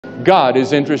God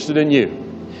is interested in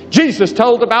you. Jesus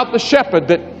told about the shepherd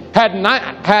that had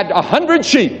 100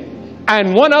 sheep,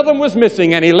 and one of them was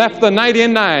missing, and he left the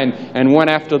 99 and went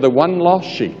after the one lost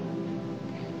sheep.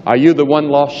 Are you the one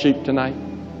lost sheep tonight?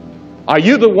 Are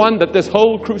you the one that this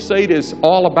whole crusade is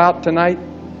all about tonight?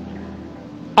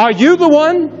 Are you the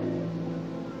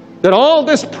one that all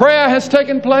this prayer has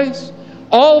taken place?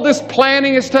 All this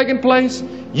planning has taken place?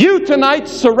 You tonight,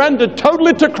 surrendered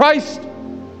totally to Christ,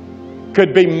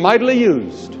 could be mightily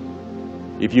used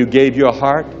if you gave your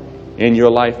heart and your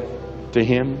life to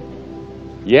Him.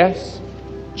 Yes,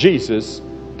 Jesus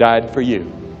died for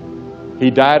you. He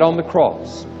died on the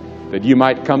cross that you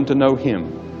might come to know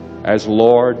Him as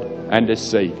Lord and as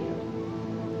Savior.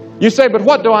 You say, but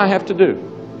what do I have to do?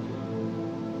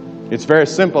 It's very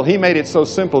simple. He made it so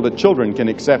simple that children can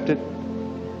accept it.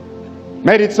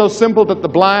 Made it so simple that the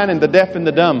blind and the deaf and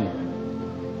the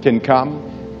dumb can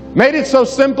come. Made it so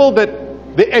simple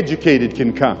that the educated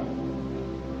can come.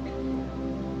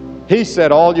 He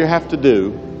said all you have to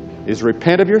do is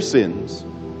repent of your sins.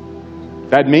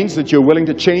 That means that you're willing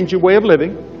to change your way of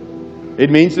living. It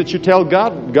means that you tell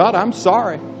God, God, I'm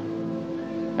sorry.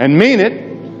 And mean it.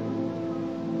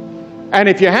 And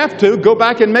if you have to, go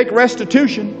back and make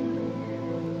restitution.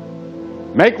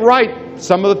 Make right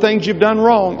some of the things you've done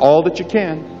wrong, all that you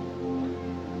can.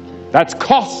 That's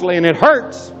costly and it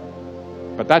hurts,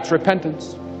 but that's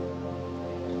repentance.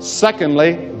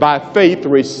 Secondly, by faith,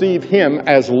 receive Him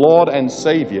as Lord and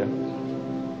Savior.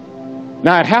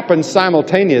 Now, it happens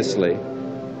simultaneously.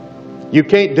 You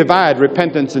can't divide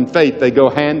repentance and faith. They go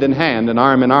hand in hand and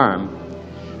arm in arm.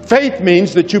 Faith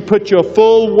means that you put your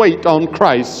full weight on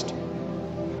Christ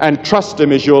and trust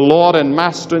Him as your Lord and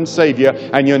Master and Savior,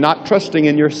 and you're not trusting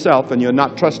in yourself and you're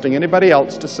not trusting anybody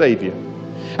else to save you.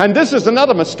 And this is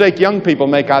another mistake young people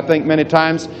make, I think, many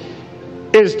times,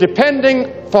 is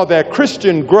depending for their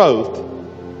Christian growth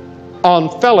on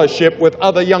fellowship with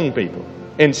other young people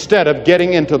instead of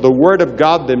getting into the Word of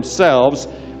God themselves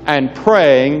and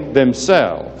praying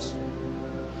themselves.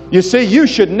 You see, you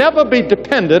should never be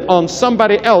dependent on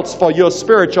somebody else for your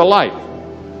spiritual life.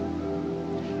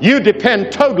 You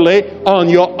depend totally on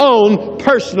your own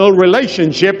personal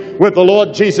relationship with the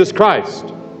Lord Jesus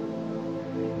Christ.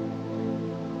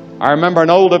 I remember an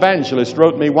old evangelist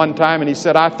wrote me one time and he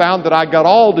said, I found that I got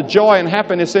all the joy and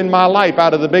happiness in my life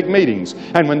out of the big meetings.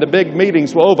 And when the big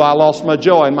meetings were over, I lost my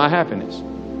joy and my happiness.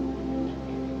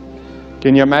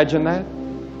 Can you imagine that?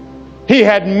 He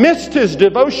had missed his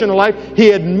devotional life. He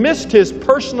had missed his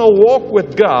personal walk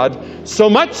with God, so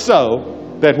much so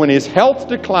that when his health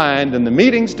declined and the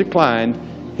meetings declined,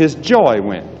 his joy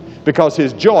went. Because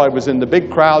his joy was in the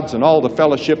big crowds and all the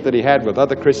fellowship that he had with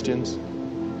other Christians.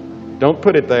 Don't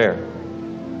put it there.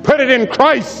 Put it in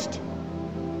Christ.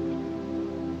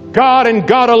 God and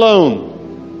God alone.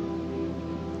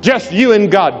 Just you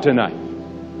and God tonight.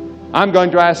 I'm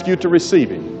going to ask you to receive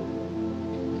Him.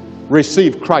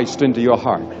 Receive Christ into your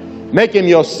heart. Make Him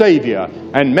your Savior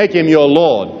and make Him your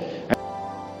Lord.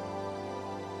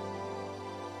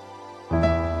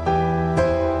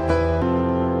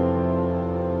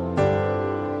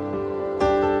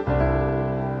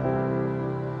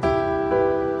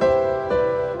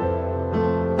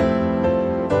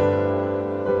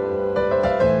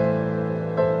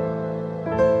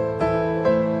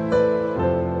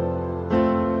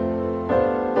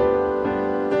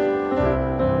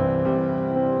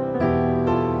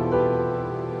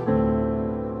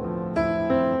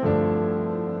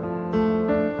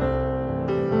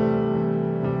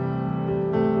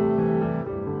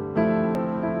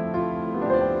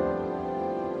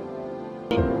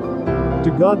 To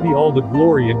God be all the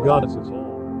glory and God is all.